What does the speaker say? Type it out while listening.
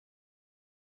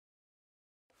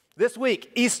This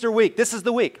week, Easter week, this is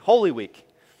the week, Holy Week.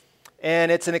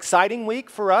 And it's an exciting week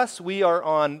for us. We are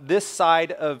on this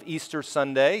side of Easter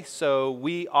Sunday, so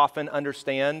we often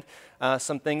understand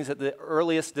some things that the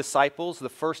earliest disciples, the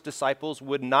first disciples,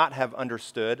 would not have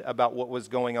understood about what was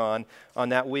going on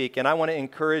that week. And I want to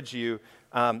encourage you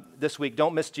this week,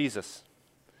 don't miss Jesus.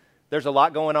 There's a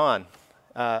lot going on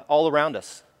all around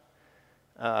us.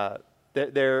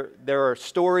 There are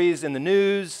stories in the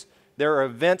news. There are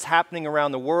events happening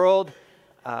around the world.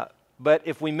 But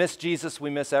if we miss Jesus,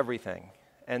 we miss everything.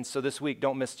 And so this week,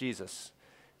 don't miss Jesus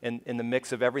in the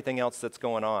mix of everything else that's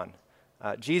going on.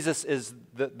 Jesus is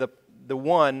the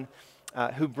one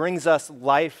who brings us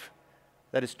life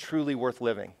that is truly worth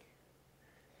living.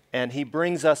 And he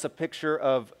brings us a picture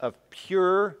of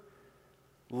pure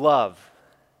love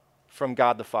from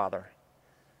God the Father.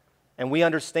 And we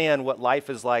understand what life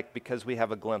is like because we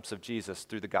have a glimpse of Jesus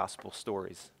through the gospel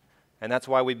stories. And that's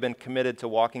why we've been committed to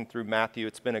walking through Matthew.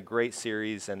 It's been a great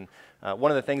series. And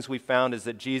one of the things we found is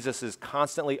that Jesus is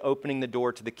constantly opening the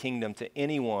door to the kingdom to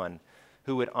anyone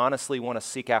who would honestly want to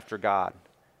seek after God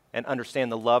and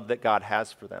understand the love that God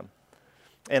has for them.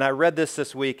 And I read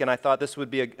this week, and I thought this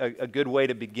would be a good way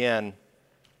to begin.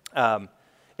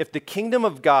 If the kingdom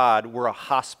of God were a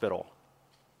hospital.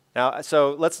 Now,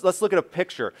 so let's look at a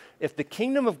picture. If the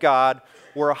kingdom of God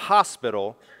were a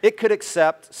hospital, it could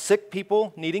accept sick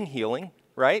people needing healing,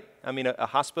 right? I mean, a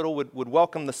hospital would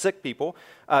welcome the sick people.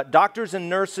 Doctors and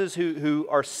nurses who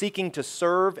are seeking to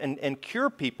serve and cure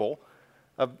people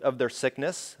of their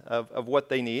sickness, of what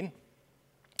they need.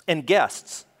 And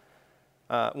guests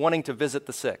wanting to visit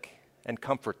the sick and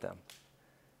comfort them.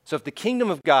 So if the kingdom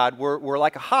of God were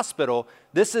like a hospital,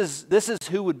 this is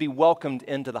who would be welcomed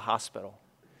into the hospital.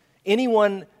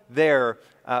 Anyone there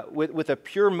with a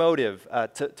pure motive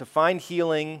to find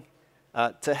healing,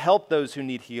 to help those who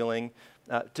need healing,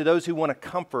 to those who want to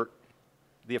comfort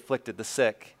the afflicted, the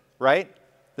sick, right?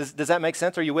 Does that make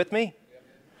sense? Are you with me?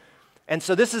 And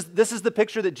so this is the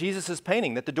picture that Jesus is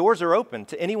painting, that the doors are open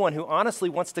to anyone who honestly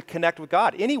wants to connect with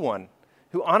God, anyone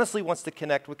who honestly wants to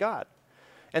connect with God.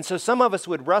 And so some of us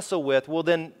would wrestle with, well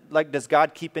then, like, does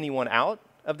God keep anyone out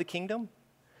of the kingdom?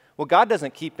 Well, God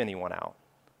doesn't keep anyone out.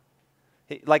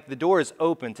 Like, the door is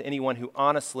open to anyone who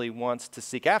honestly wants to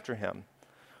seek after him.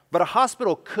 But a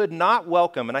hospital could not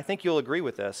welcome, and I think you'll agree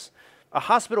with this, a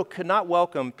hospital could not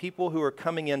welcome people who are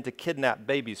coming in to kidnap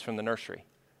babies from the nursery.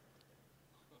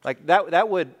 Like, that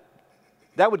would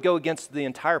go against the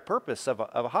entire purpose of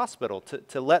a hospital,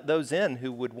 to let those in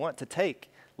who would want to take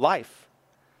life.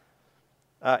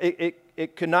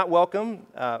 It could not welcome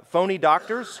phony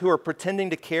doctors who are pretending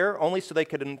to care only so they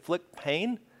could inflict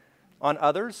pain on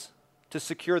others to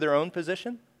secure their own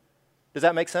position. Does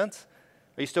that make sense?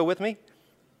 Are you still with me?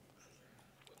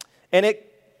 And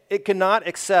it cannot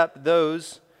accept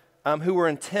those who were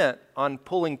intent on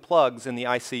pulling plugs in the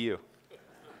ICU.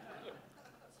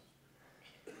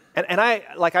 And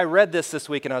I read this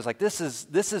week, and I was like, this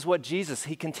is what Jesus,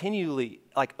 he continually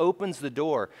opens the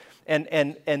door.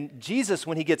 And Jesus,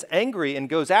 when he gets angry and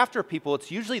goes after people, it's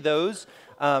usually those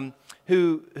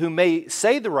who may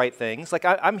say the right things, like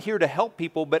I'm here to help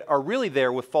people, but are really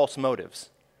there with false motives.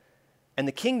 And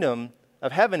the kingdom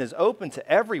of heaven is open to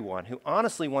everyone who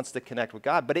honestly wants to connect with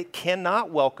God, but it cannot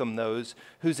welcome those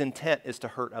whose intent is to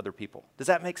hurt other people. Does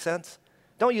that make sense?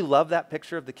 Don't you love that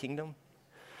picture of the kingdom?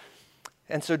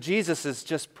 And so Jesus is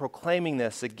just proclaiming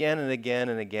this again and again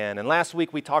and again. And last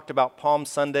week we talked about Palm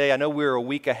Sunday. I know we were a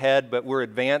week ahead, but we're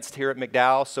advanced here at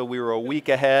McDowell, so we were a week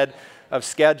ahead of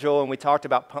schedule. And we talked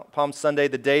about Palm Sunday,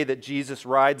 the day that Jesus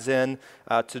rides in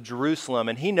to Jerusalem.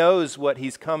 And he knows what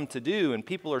he's come to do. And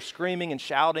people are screaming and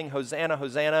shouting, Hosanna,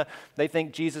 Hosanna. They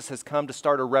think Jesus has come to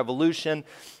start a revolution.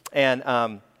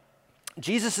 And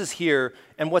Jesus is here.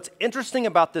 And what's interesting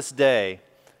about this day,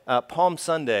 Palm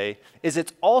Sunday, is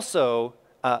it's also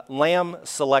Lamb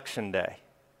Selection Day.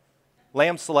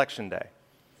 Lamb Selection Day.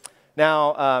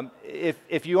 Now,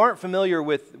 if you aren't familiar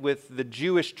with the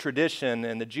Jewish tradition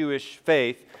and the Jewish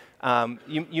faith,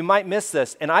 you might miss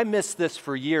this. And I missed this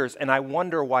for years, and I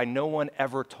wonder why no one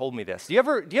ever told me this. Do you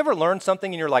ever learn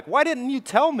something and you're like, why didn't you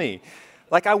tell me?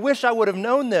 Like, I wish I would have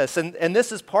known this. And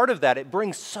this is part of that. It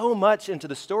brings so much into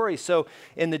the story. So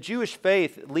in the Jewish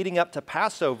faith, leading up to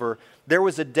Passover, there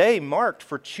was a day marked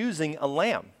for choosing a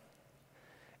lamb.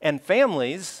 And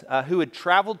families who had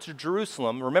traveled to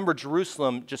Jerusalem, remember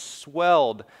Jerusalem just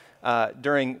swelled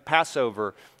during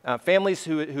Passover. Families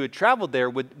who had traveled there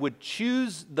would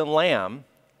choose the lamb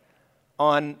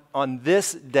on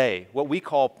this day, what we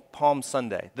call Palm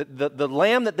Sunday. The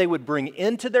lamb that they would bring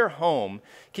into their home.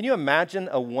 Can you imagine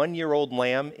a 1-year-old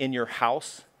lamb in your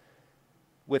house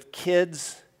with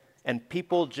kids and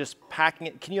people just packing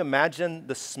it. Can you imagine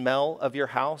the smell of your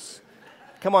house?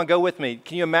 Come on, go with me.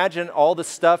 Can you imagine all the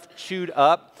stuff chewed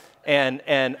up and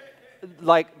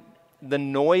like the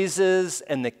noises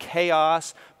and the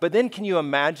chaos? But then can you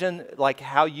imagine like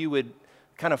how you would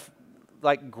kind of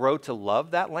like grow to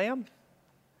love that lamb?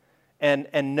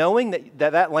 And knowing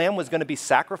that lamb was going to be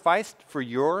sacrificed for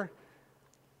your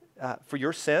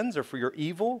sins or for your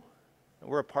evil,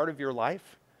 were a part of your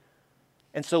life.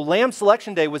 And so Lamb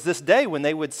Selection Day was this day when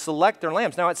they would select their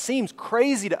lambs. Now it seems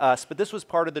crazy to us, but this was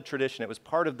part of the tradition. It was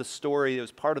part of the story. It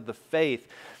was part of the faith.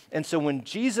 And so when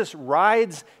Jesus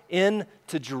rides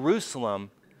into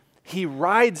Jerusalem, he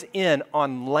rides in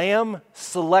on Lamb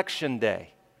Selection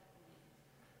Day.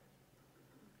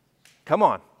 Come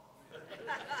on.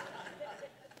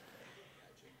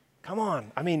 Come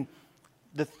on. I mean,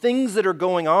 the things that are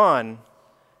going on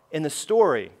in the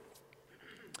story.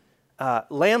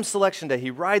 Lamb Selection Day, he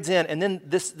rides in, and then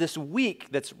this week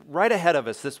that's right ahead of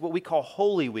us, this what we call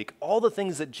Holy Week, all the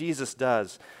things that Jesus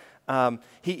does,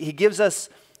 he gives us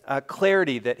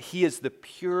clarity that he is the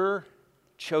pure,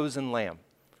 chosen Lamb.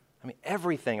 I mean,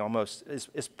 everything almost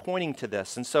is pointing to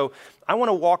this. And so I want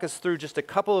to walk us through just a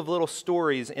couple of little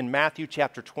stories in Matthew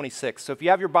chapter 26. So if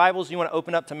you have your Bibles, you want to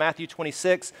open up to Matthew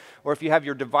 26, or if you have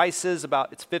your devices,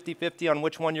 it's 50-50 on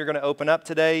which one you're going to open up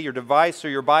today, your device or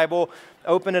your Bible,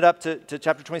 open it up to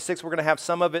chapter 26. We're going to have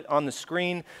some of it on the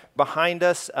screen behind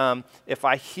us. If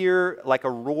I hear like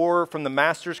a roar from the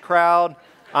Masters crowd,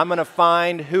 I'm going to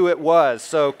find who it was.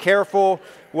 So careful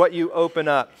what you open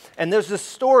up. And there's this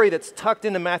story that's tucked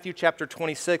into Matthew chapter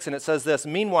 26, and it says this: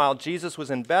 Meanwhile, Jesus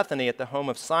was in Bethany at the home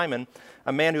of Simon,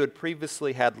 a man who had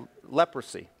previously had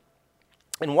leprosy.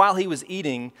 And while he was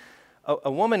eating, a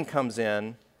woman comes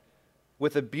in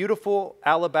with a beautiful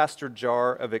alabaster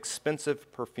jar of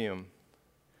expensive perfume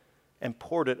and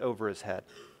poured it over his head.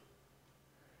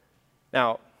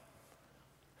 Now,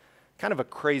 kind of a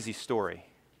crazy story.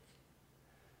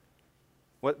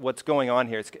 What's going on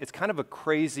here? It's kind of a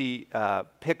crazy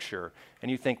picture,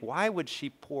 and you think, why would she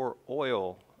pour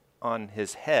oil on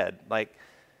his head? Like,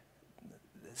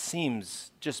 it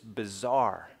seems just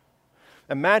bizarre.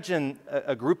 Imagine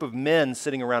a group of men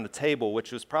sitting around a table,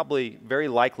 which was probably very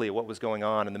likely what was going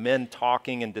on, and the men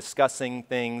talking and discussing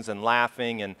things and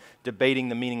laughing and debating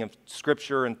the meaning of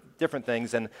Scripture and different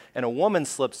things, and a woman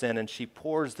slips in and she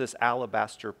pours this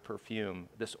alabaster perfume,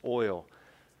 this oil,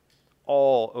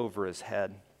 all over his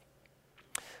head.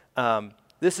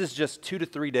 This is just 2 to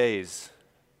 3 days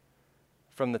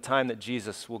from the time that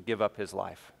Jesus will give up his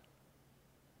life.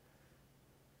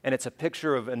 And it's a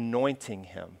picture of anointing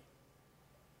him,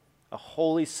 a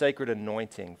holy, sacred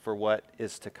anointing for what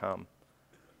is to come.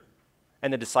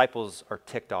 And the disciples are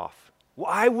ticked off.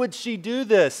 Why would she do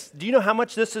this? Do you know how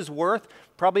much this is worth?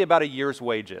 Probably about a year's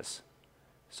wages.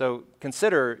 So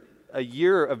consider a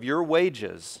year of your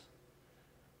wages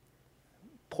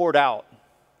poured out,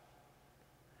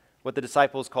 what the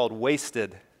disciples called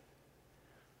wasted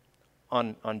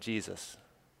on Jesus.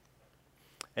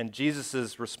 And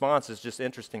Jesus' response is just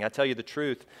interesting. I tell you the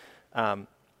truth,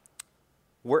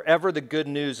 wherever the good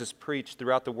news is preached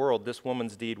throughout the world, this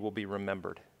woman's deed will be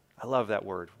remembered. I love that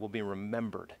word, will be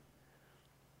remembered.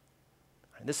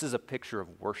 And this is a picture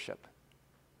of worship.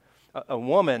 A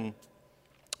woman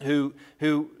who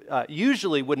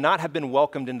usually would not have been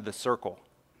welcomed into the circle,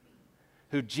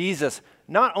 who Jesus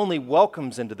not only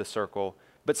welcomes into the circle,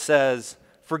 but says,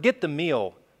 forget the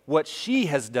meal, what she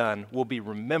has done will be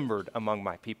remembered among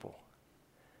my people.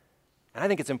 And I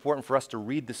think it's important for us to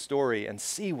read the story and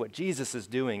see what Jesus is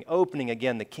doing, opening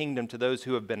again the kingdom to those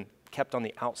who have been kept on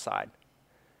the outside,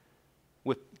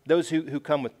 with those who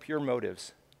come with pure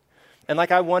motives. And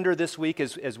like I wonder this week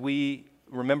as we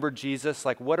remember Jesus,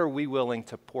 like what are we willing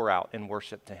to pour out in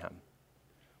worship to him?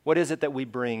 What is it that we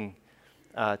bring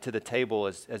to the table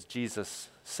as Jesus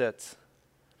sits?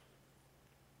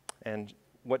 And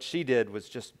what she did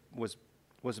was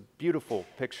a beautiful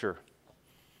picture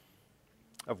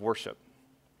of worship.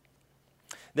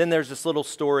 Then there's this little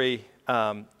story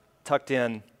tucked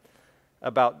in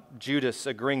about Judas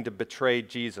agreeing to betray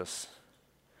Jesus,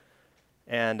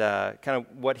 and kind of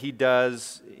what he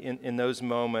does in those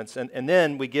moments. And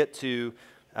then we get to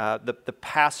the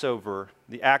Passover,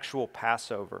 the actual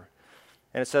Passover.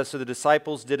 And it says, so the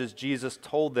disciples did as Jesus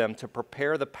told them to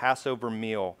prepare the Passover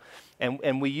meal.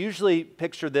 And we usually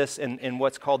picture this in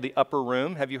what's called the upper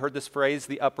room. Have you heard this phrase,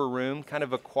 the upper room? Kind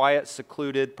of a quiet,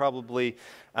 secluded, probably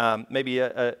maybe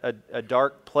a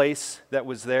dark place that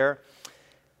was there.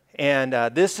 And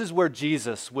this is where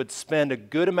Jesus would spend a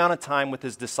good amount of time with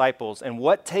his disciples. And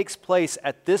what takes place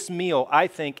at this meal, I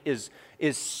think, is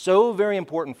so very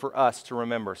important for us to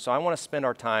remember. So I want to spend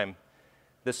our time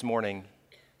this morning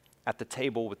at the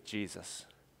table with Jesus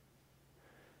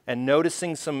and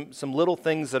noticing some little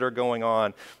things that are going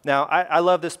on. Now, I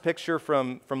love this picture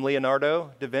from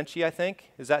Leonardo da Vinci, I think.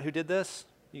 Is that who did this?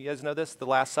 You guys know this, the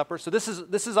Last Supper? So this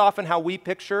is often how we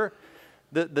picture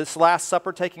this Last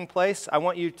Supper taking place. I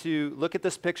want you to look at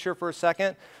this picture for a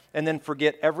second and then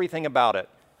forget everything about it,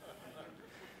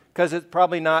 because it's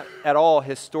probably not at all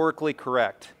historically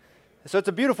correct. So it's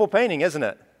a beautiful painting, isn't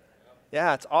it?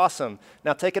 Yeah, it's awesome.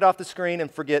 Now take it off the screen and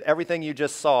forget everything you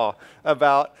just saw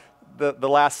about the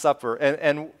Last Supper.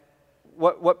 And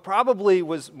what probably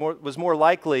was more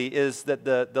likely is that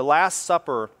the Last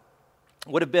Supper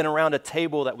would have been around a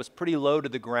table that was pretty low to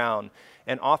the ground.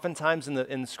 And oftentimes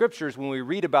in the scriptures, when we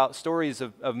read about stories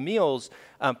of meals,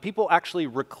 people actually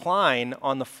recline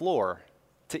on the floor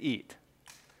to eat.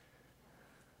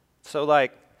 So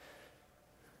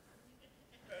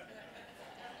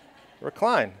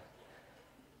recline.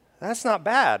 That's not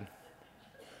bad.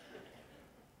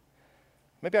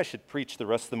 Maybe I should preach the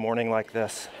rest of the morning like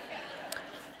this.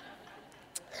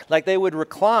 Like they would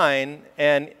recline,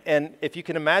 and if you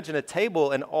can imagine a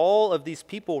table and all of these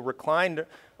people reclined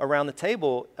around the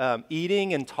table,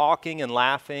 eating and talking and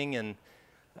laughing, and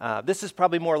this is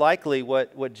probably more likely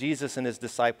what Jesus and his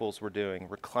disciples were doing,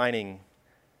 reclining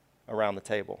around the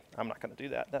table. I'm not going to do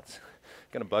that. That's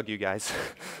going to bug you guys.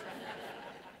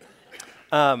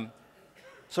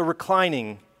 So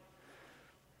reclining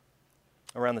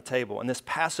around the table. And this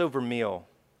Passover meal,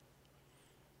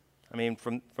 I mean,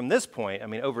 from this point, I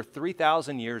mean, over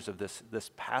 3,000 years of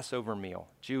this Passover meal,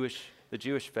 the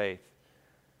Jewish faith,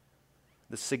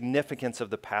 the significance of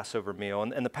the Passover meal.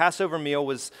 And the Passover meal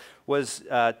was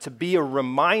to be a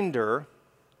reminder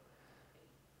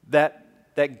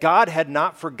that God had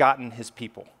not forgotten his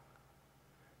people,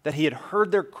 that he had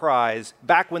heard their cries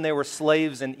back when they were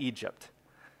slaves in Egypt.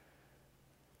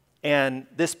 And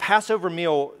this Passover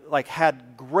meal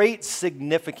had great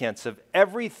significance of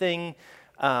everything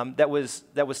that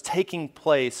was taking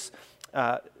place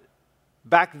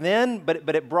back then,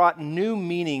 but it brought new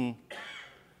meaning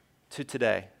to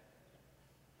today.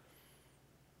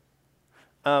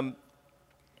 I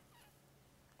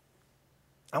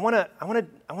want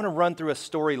to run through a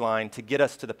storyline to get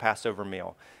us to the Passover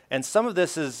meal, and some of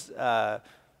this is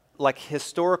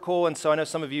historical, and so I know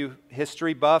some of you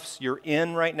history buffs, you're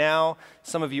in right now.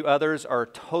 Some of you others are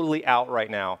totally out right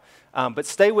now. But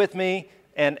stay with me,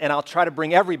 and I'll try to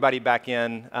bring everybody back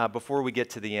in before we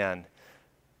get to the end.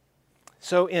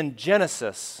 So in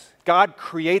Genesis, God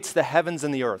creates the heavens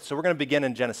and the earth. So we're going to begin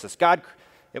in Genesis.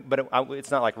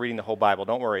 It's not like reading the whole Bible.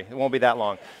 Don't worry. It won't be that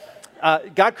long.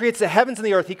 God creates the heavens and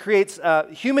the earth. He creates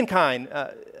humankind,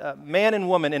 man and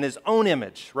woman, in his own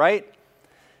image, right?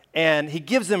 And he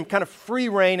gives them kind of free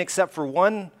reign except for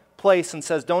one place and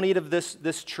says, don't eat of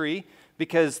this tree,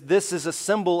 because this is a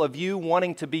symbol of you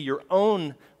wanting to be your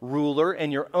own ruler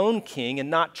and your own king and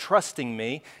not trusting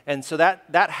me. And so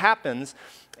that happens.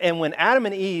 And when Adam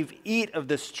and Eve eat of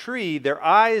this tree, their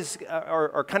eyes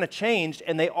are kind of changed,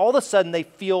 and all of a sudden they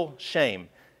feel shame.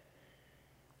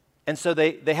 And so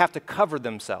they have to cover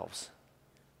themselves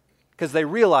because they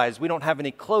realize we don't have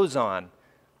any clothes on.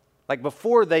 Like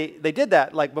before they did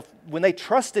that, when they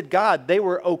trusted God, they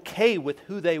were okay with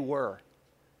who they were.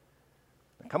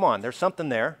 Come on, there's something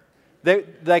there.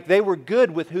 They were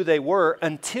good with who they were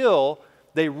until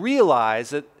they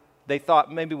realized that they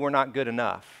thought maybe we're not good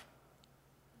enough.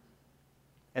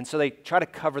 And so they try to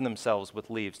cover themselves with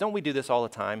leaves. Don't we do this all the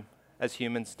time as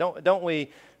humans? Don't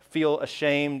we feel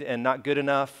ashamed and not good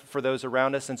enough for those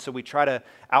around us? And so we try to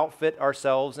outfit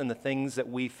ourselves in the things that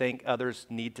we think others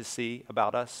need to see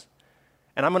about us.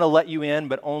 And I'm going to let you in,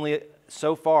 but only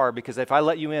so far, because if I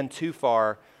let you in too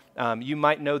far, you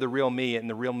might know the real me, and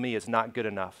the real me is not good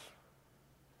enough.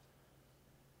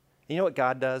 You know what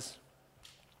God does?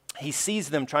 He sees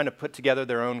them trying to put together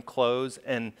their own clothes,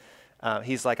 and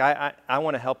he's like, I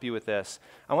want to help you with this.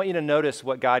 I want you to notice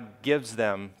what God gives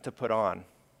them to put on.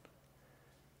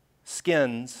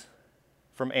 Skins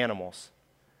from animals.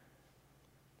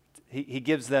 He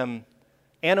gives them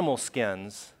animal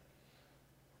skins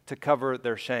to cover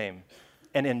their shame.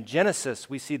 And in Genesis,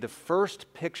 we see the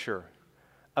first picture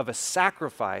of a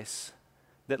sacrifice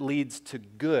that leads to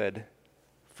good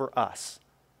for us.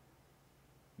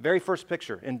 Very first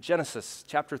picture in Genesis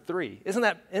chapter 3. Isn't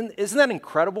that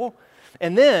incredible?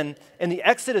 And then in the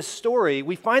Exodus story,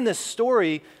 we find this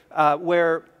story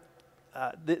where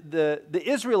the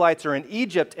Israelites are in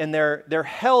Egypt, and they're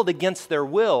held against their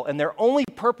will, and their only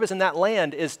purpose in that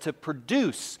land is to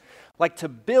produce, like to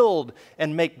build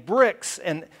and make bricks,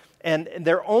 and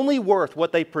they're only worth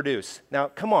what they produce. Now,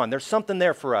 come on, there's something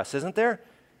there for us, isn't there?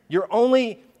 You are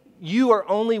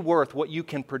only worth what you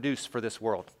can produce for this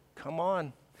world. Come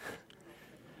on.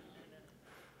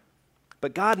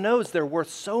 But God knows they're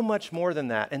worth so much more than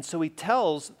that. And so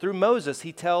through Moses,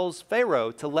 he tells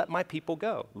Pharaoh to let my people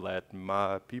go. Let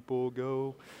my people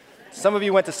go. Some of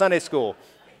you went to Sunday school.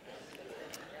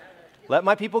 Let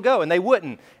my people go. And they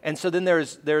wouldn't. And so then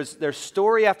there's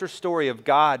story after story of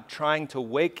God trying to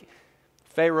wake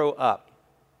Pharaoh up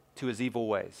to his evil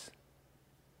ways.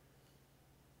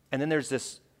 And then there's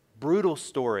this brutal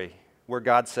story where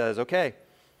God says, okay,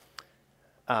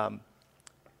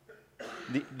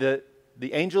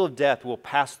 the angel of death will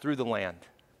pass through the land,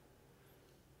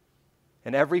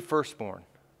 and every firstborn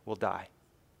will die.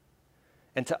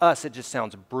 And to us, it just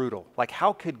sounds brutal. Like,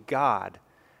 how could God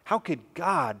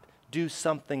do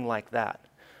something like that?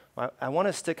 I want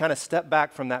us to kind of step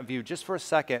back from that view just for a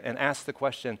second and ask the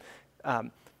question,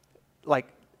 like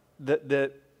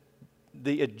the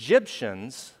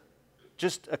Egyptians,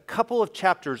 just a couple of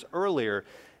chapters earlier,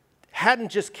 hadn't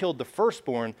just killed the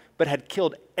firstborn, but had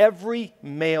killed every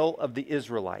male of the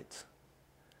Israelites.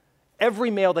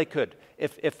 Every male they could.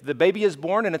 If the baby is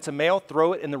born and it's a male,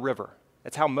 throw it in the river.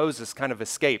 That's how Moses kind of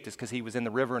escaped, is because he was in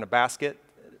the river in a basket.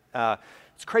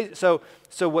 It's crazy. So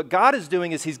what God is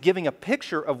doing is he's giving a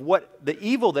picture of what the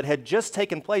evil that had just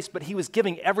taken place, but he was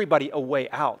giving everybody a way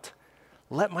out.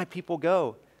 Let my people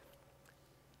go.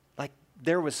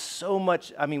 There was so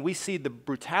much, we see the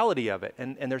brutality of it,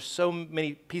 and there's so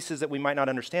many pieces that we might not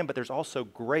understand, but there's also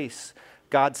grace.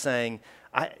 God saying,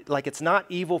 it's not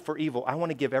evil for evil. I want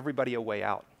to give everybody a way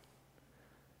out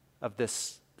of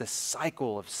this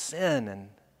cycle of sin and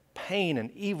pain and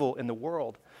evil in the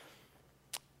world.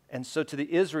 And so to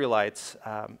the Israelites,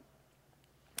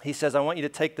 he says, I want you to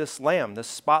take this lamb, this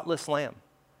spotless lamb,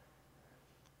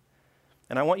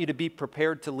 and I want you to be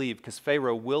prepared to leave, because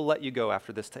Pharaoh will let you go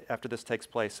after this takes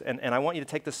place. And I want you to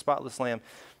take this spotless lamb,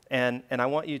 and I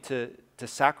want you to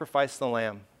sacrifice the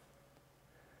lamb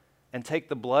and take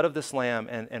the blood of this lamb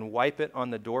and wipe it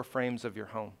on the door frames of your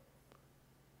home.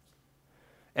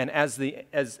 And as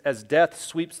death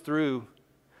sweeps through,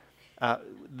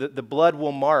 the blood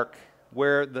will mark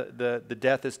where the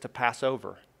death is to pass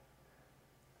over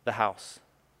the house.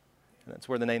 And that's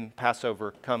where the name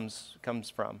Passover comes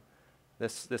from.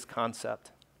 This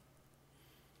concept.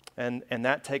 And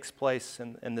that takes place,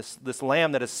 and this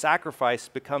lamb that is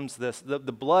sacrificed becomes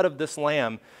the blood of this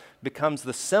lamb becomes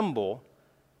the symbol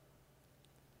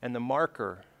and the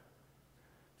marker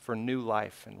for new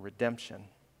life and redemption.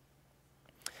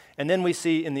 And then we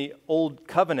see in the old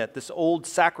covenant, this old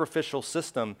sacrificial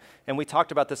system, and we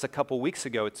talked about this a couple weeks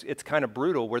ago. It's kind of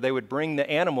brutal, where they would bring the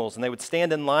animals, and they would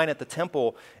stand in line at the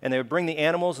temple, and they would bring the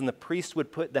animals, and the priest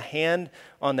would put the hand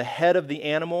on the head of the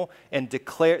animal and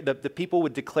declare, the people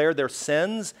would declare their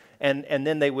sins, and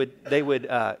then they would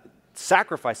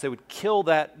sacrifice, they would kill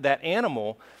that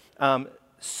animal,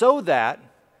 so that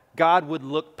God would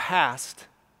look past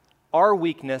our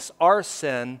weakness, our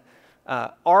sin,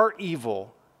 our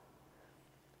evil,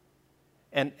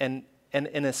 and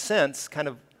in a sense, kind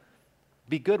of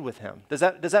be good with him. Does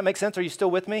that make sense? Are you still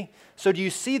with me? So do you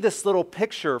see this little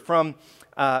picture from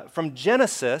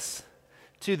Genesis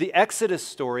to the Exodus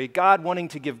story, God wanting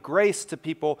to give grace to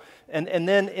people, and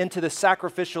then into the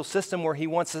sacrificial system where he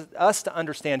wants us to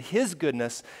understand his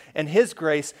goodness and his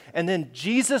grace, and then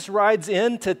Jesus rides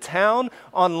into town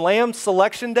on Lamb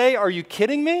Selection Day? Are you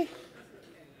kidding me?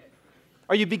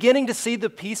 Are you beginning to see the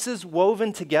pieces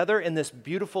woven together in this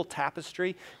beautiful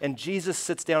tapestry? And Jesus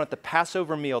sits down at the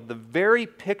Passover meal, the very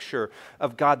picture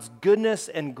of God's goodness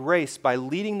and grace by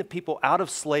leading the people out of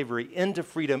slavery into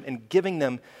freedom and giving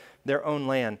them their own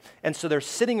land. And so they're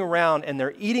sitting around and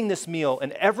they're eating this meal,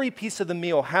 and every piece of the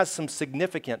meal has some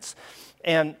significance.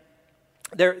 And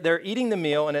they're eating the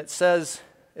meal, and it says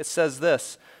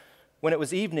this: when it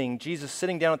was evening, Jesus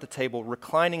sitting down at the table,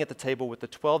 reclining at the table with the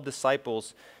 12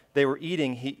 disciples, they were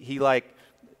eating,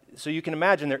 so you can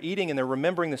imagine they're eating and they're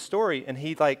remembering the story, and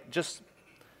he just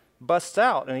busts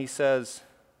out and he says,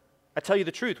 I tell you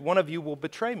the truth, one of you will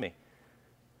betray me.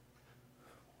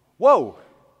 Whoa.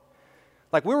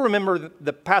 We remember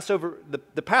the Passover,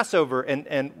 the Passover,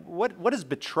 and what does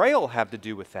betrayal have to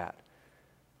do with that?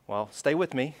 Well, stay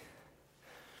with me.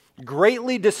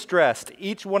 Greatly distressed,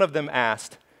 each one of them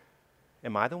asked,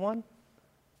 am I the one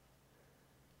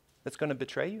that's going to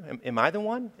betray you? Am I the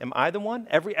one? Am I the one?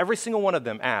 Every single one of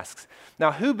them asks.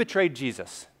 Now, who betrayed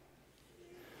Jesus?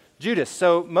 Judas.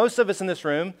 So most of us in this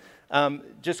room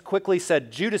just quickly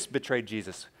said Judas betrayed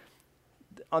Jesus.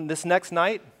 On this next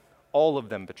night, all of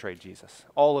them betrayed Jesus.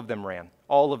 All of them ran.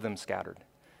 All of them scattered,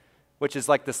 which is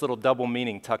like this little double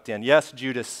meaning tucked in. Yes,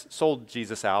 Judas sold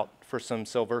Jesus out for some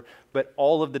silver, but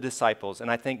all of the disciples,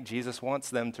 and I think Jesus wants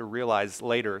them to realize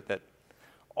later that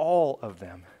all of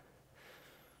them.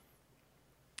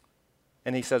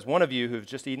 And he says, one of you who've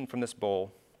just eaten from this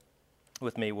bowl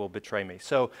with me will betray me.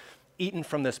 So, eaten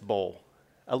from this bowl,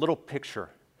 a little picture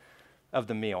of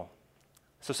the meal.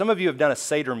 So some of you have done a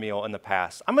Seder meal in the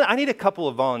past. I need a couple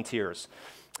of volunteers.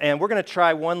 And we're going to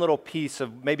try one little piece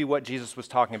of maybe what Jesus was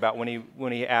talking about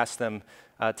when he asked them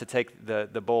to take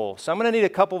the bowl. So I'm going to need a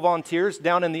couple volunteers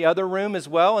down in the other room as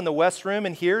well, in the West room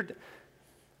and here.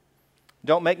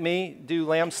 Don't make me do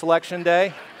lamb selection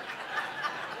day.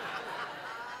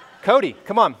 Cody,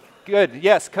 come on. Good.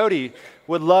 Yes, Cody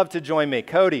would love to join me.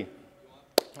 Cody.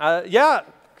 Yeah.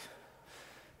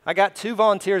 I got 2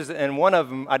 volunteers, and one of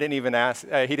them I didn't even ask.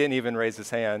 He didn't even raise his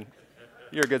hand.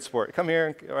 You're a good sport. Come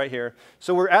here, right here.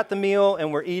 So we're at the meal,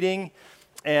 and we're eating,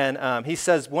 and he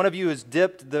says, one of you has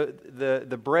dipped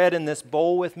the bread in this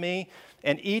bowl with me,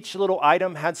 and each little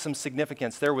item had some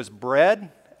significance. There was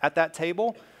bread at that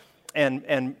table,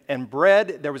 and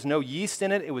bread, there was no yeast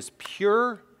in it. It was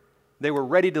pure. They were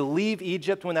ready to leave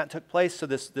Egypt when that took place, so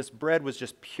this bread was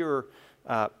just pure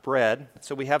bread.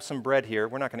 So we have some bread here.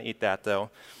 We're not going to eat that, though.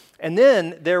 And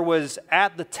then there was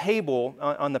at the table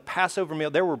on the Passover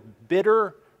meal, there were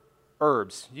bitter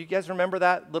herbs. You guys remember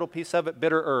that little piece of it?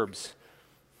 Bitter herbs.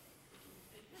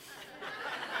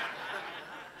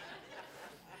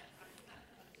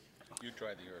 You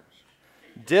try the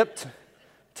herbs. Dipped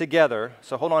together.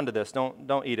 So hold on to this.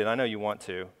 Don't eat it. I know you want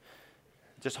to.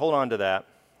 Just hold on to that.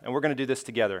 And we're going to do this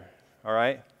together. All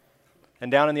right?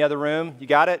 And down in the other room, you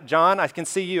got it? John, I can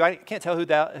see you. I can't tell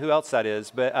who else that is,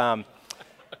 but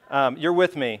you're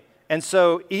with me. And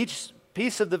so each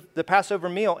piece of the Passover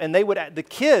meal, and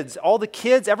all the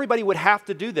kids, everybody would have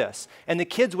to do this. And the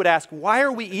kids would ask, why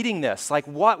are we eating this? Like,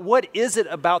 what is it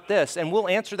about this? And we'll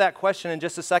answer that question in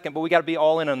just a second, but we got to be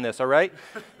all in on this, all right?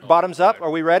 Bottoms up.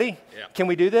 Are we ready? Yeah. Can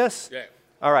we do this? Yeah.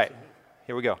 All right.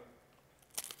 Here we go.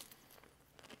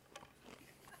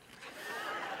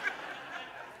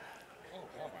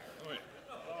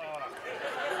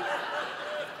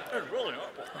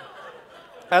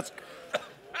 That's good.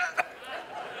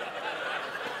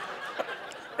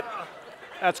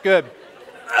 That's good.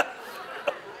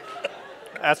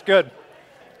 That's good.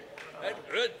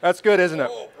 That's good, isn't it?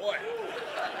 Oh, boy.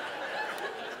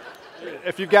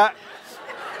 If you've got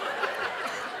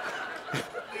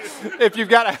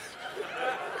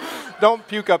don't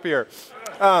puke up here.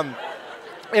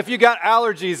 If you got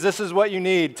allergies, this is what you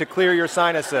need to clear your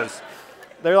sinuses.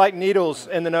 They're like needles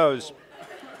in the nose.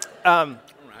 I don't know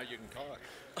how you can talk.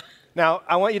 Now,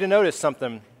 I want you to notice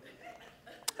something.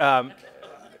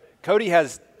 Cody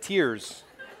has tears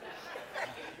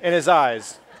in his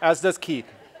eyes, as does Keith.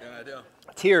 Yeah, I do.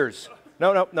 Tears.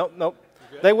 No.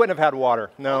 They wouldn't have had water.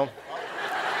 No.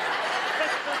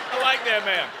 I like that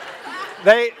man.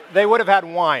 They would have had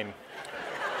wine.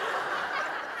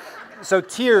 So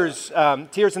tears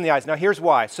in the eyes. Now here's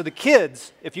why. So the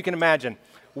kids, if you can imagine,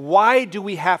 why do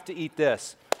we have to eat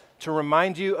this? To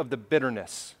remind you of the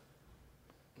bitterness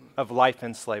of life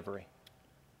in slavery.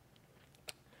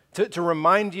 To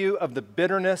remind you of the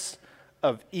bitterness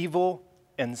of evil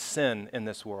and sin in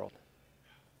this world.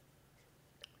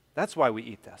 That's why we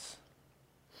eat this.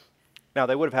 Now,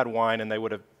 they would have had wine and they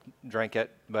would have drank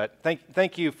it, but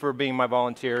thank you for being my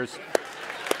volunteers.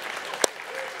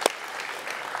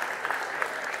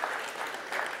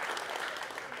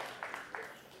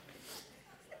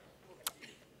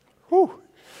 Whew.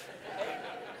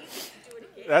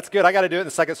 That's good. I got to do it in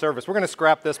the second service. We're going to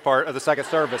scrap this part of the second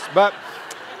service, but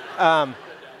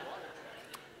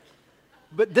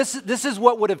this is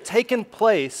what would have taken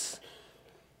place,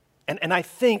 and I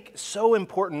think so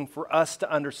important for us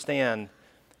to understand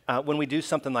when we do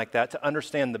something like that, to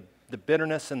understand the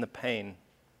bitterness and the pain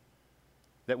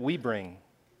that we bring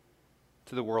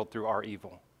to the world through our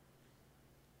evil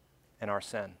and our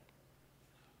sin.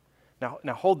 Now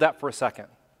hold that for a second.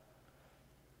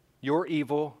 Your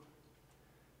evil,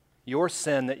 your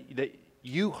sin, that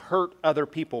you hurt other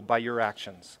people by your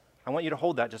actions. I want you to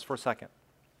hold that just for a second.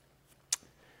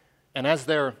 And as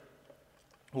they're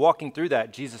walking through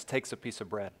that, Jesus takes a piece of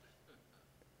bread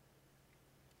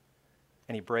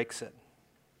and he breaks it.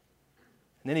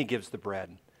 And then he gives the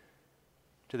bread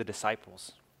to the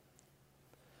disciples.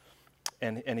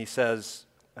 And he says,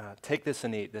 take this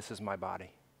and eat. This is my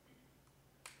body.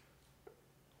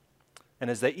 And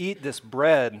as they eat this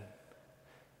bread,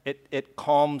 It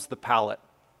calms the palate.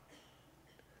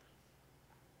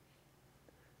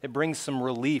 It brings some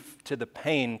relief to the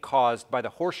pain caused by the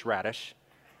horseradish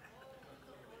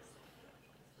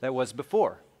that was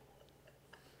before.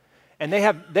 And they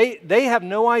have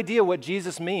no idea what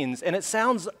Jesus means, and it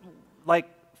sounds like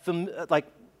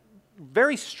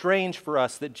very strange for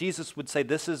us that Jesus would say,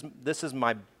 this is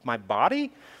my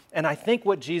body. And I think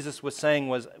what Jesus was saying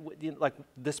was, like,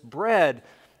 this bread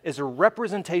is a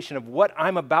representation of what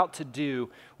I'm about to do,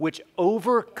 which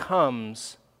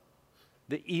overcomes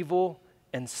the evil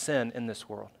and sin in this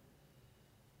world.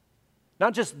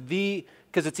 Not just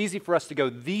because it's easy for us to go,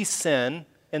 the sin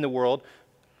in the world,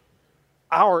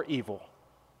 our evil,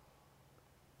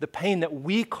 the pain that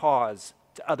we cause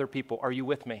to other people. Are you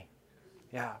with me?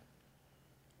 Yeah.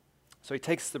 So he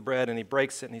takes the bread and he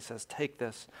breaks it and he says, take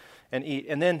this and eat.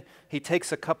 And then he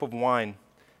takes a cup of wine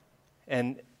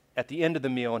and at the end of the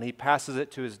meal, and he passes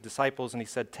it to his disciples and he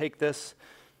said, take this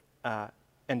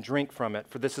and drink from it,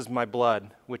 for this is my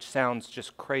blood, which sounds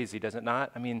just crazy, does it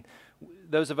not? I mean,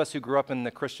 those of us who grew up in the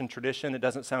Christian tradition, it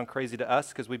doesn't sound crazy to us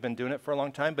because we've been doing it for a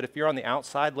long time. But if you're on the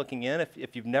outside looking in,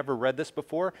 if you've never read this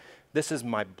before, this is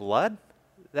my blood,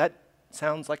 that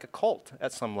sounds like a cult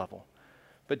at some level.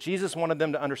 But Jesus wanted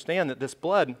them to understand that this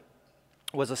blood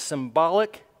was a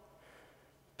symbolic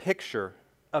picture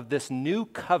of this new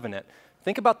covenant.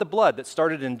 Think about the blood that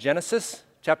started in Genesis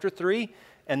chapter 3,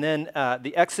 and then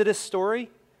the Exodus story,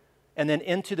 and then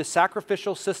into the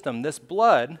sacrificial system. This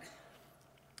blood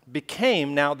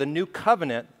became now the new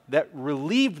covenant that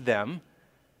relieved them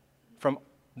from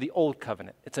the old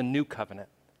covenant. It's a new covenant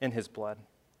in his blood.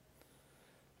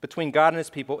 Between God and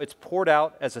his people, it's poured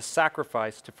out as a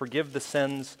sacrifice to forgive the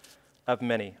sins of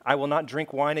many. I will not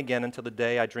drink wine again until the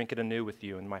day I drink it anew with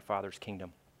you in my Father's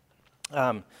kingdom.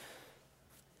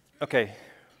 Okay,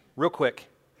 real quick.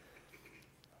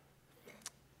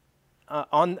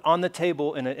 On the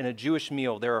table in a Jewish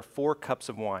meal, there are 4 cups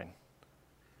of wine.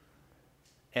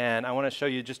 And I want to show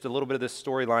you just a little bit of this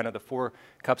storyline of the 4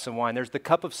 cups of wine. There's the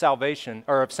cup of salvation,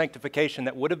 or of sanctification,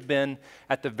 that would have been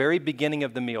at the very beginning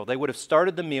of the meal. They would have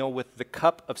started the meal with the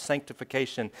cup of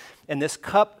sanctification. And this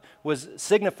cup was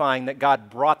signifying that God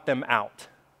brought them out.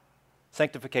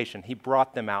 Sanctification, he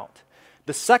brought them out.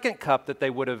 The second cup that they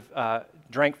would have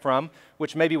drank from,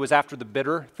 which maybe was after the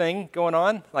bitter thing going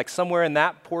on, like somewhere in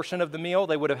that portion of the meal,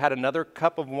 they would have had another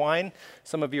cup of wine.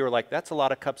 Some of you are like, that's a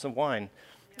lot of cups of wine.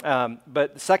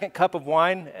 But the second cup of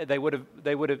wine, it would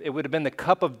have been the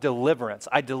cup of deliverance.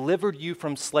 I delivered you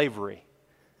from slavery.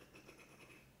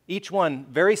 Each one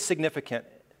very significant.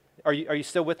 Are you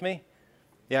still with me?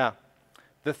 Yeah.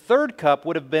 The third cup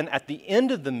would have been at the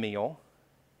end of the meal.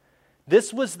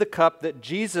 This was the cup that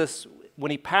Jesus,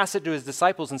 when he passed it to his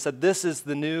disciples and said, this is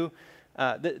the new,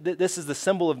 this is the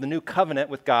symbol of the new covenant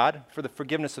with God for the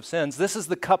forgiveness of sins. This is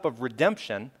the cup of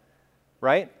redemption,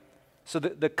 right? So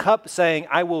the cup saying,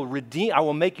 I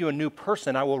will make you a new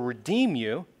person, I will redeem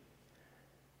you.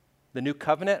 The new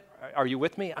covenant, are you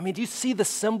with me? I mean, do you see the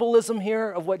symbolism here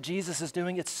of what Jesus is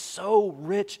doing? It's so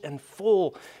rich and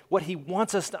full, what he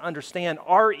wants us to understand.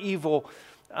 Our evil,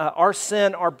 our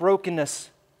sin, our brokenness,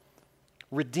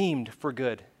 redeemed for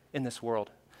good in this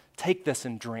world. Take this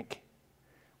and drink.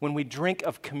 When we drink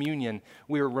of communion,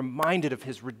 we are reminded of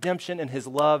his redemption and his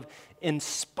love in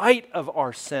spite of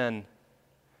our sin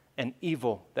and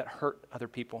evil that hurt other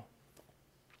people.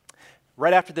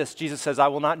 Right after this, Jesus says, I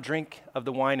will not drink of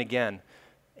the wine again.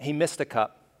 He missed a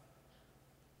cup.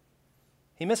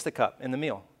 He missed a cup in the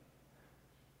meal.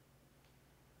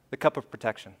 The cup of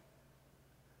protection.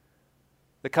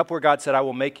 The cup where God said, I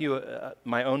will make you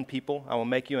my own people. I will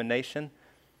make you a nation.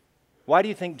 Why do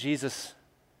you think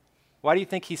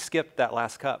he skipped that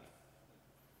last cup?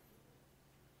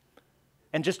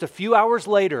 And just a few hours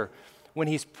later, when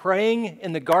he's praying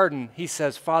in the garden, he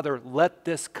says, Father, let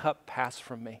this cup pass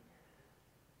from me.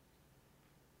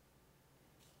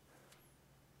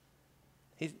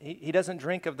 He doesn't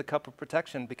drink of the cup of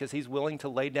protection because he's willing to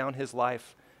lay down his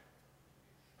life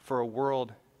for a world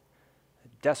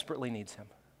that desperately needs him.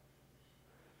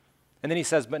 And then he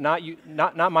says, but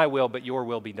not my will, but your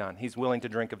will be done. He's willing to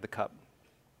drink of the cup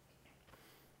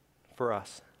for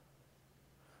us.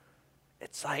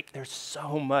 It's like there's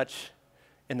so much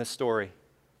in the story.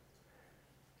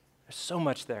 There's so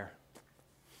much there.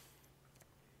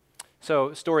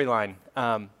 So, storyline.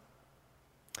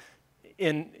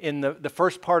 In the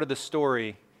first part of the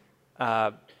story,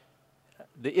 the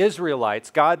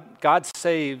Israelites, God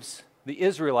saves the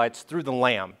Israelites through the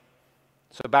Lamb.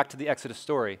 So back to the Exodus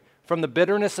story. From the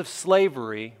bitterness of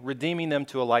slavery, redeeming them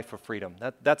to a life of freedom.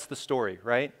 That's the story,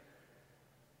 right?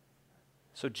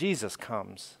 So Jesus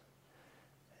comes.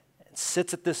 and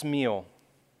sits at this meal.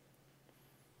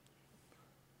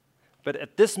 But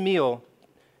at this meal,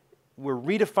 we're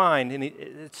redefined, and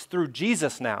it's through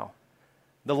Jesus now,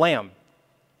 the Lamb.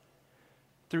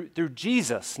 Through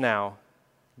Jesus now,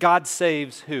 God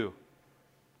saves who?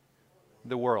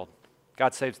 The world.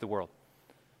 God saves the world.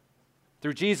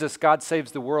 Through Jesus, God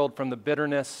saves the world from the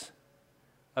bitterness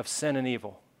of sin and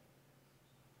evil,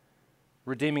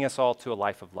 redeeming us all to a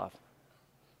life of love.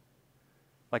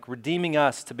 Like redeeming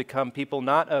us to become people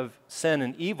not of sin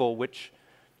and evil, which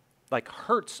like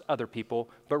hurts other people,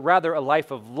 but rather a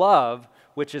life of love,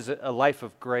 which is a life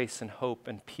of grace and hope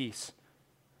and peace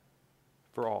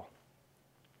for all.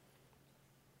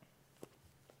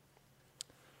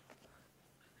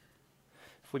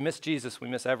 If we miss Jesus, we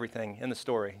miss everything in the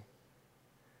story.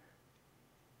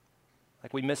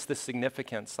 Like we miss the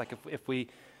significance. Like if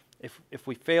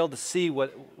we fail to see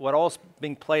what all's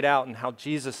being played out and how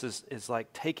Jesus is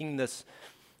like taking this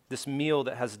meal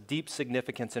that has deep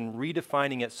significance and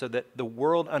redefining it so that the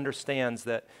world understands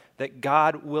that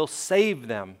God will save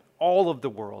them, all of the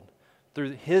world,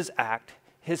 through his act,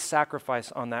 his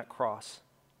sacrifice on that cross.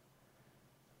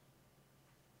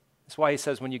 That's why he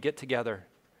says when you get together,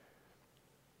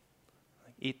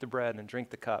 eat the bread and drink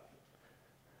the cup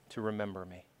to remember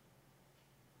me.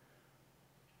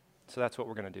 So that's what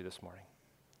we're going to do this morning.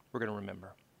 We're going to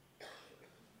remember.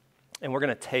 And we're going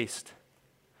to taste.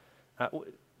 I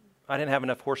didn't have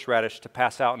enough horseradish to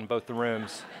pass out in both the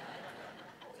rooms.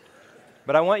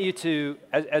 But I want you to,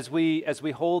 as we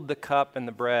hold the cup and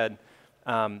the bread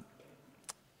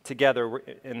together,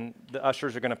 and the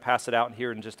ushers are going to pass it out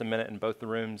here in just a minute in both the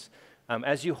rooms.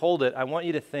 As you hold it, I want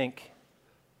you to think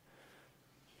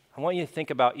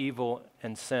about evil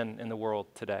and sin in the world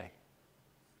today.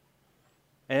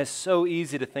 And it's so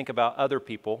easy to think about other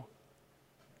people,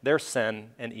 their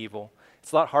sin and evil.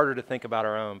 It's a lot harder to think about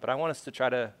our own, but I want us to try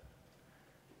to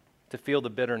feel the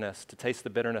bitterness, to taste the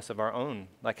bitterness of our own.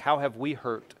 Like, how have we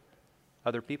hurt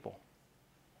other people?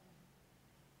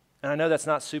 And I know that's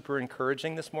not super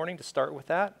encouraging this morning to start with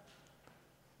that,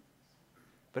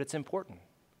 but it's important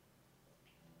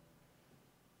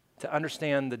to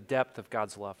understand the depth of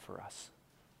God's love for us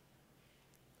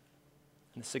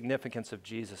and the significance of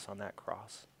Jesus on that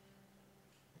cross.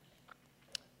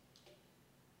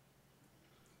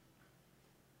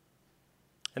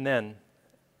 And then,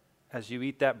 as you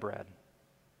eat that bread,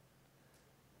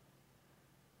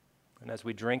 and as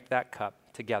we drink that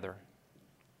cup together,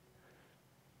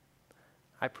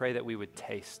 I pray that we would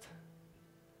taste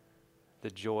the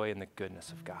joy and the goodness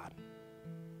of God.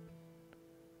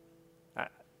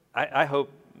 I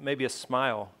hope maybe a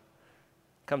smile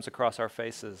comes across our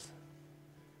faces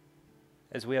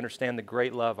as we understand the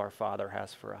great love our Father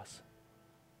has for us.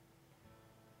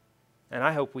 And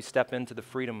I hope we step into the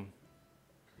freedom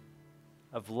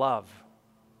of love,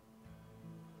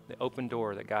 the open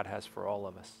door that God has for all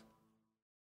of us.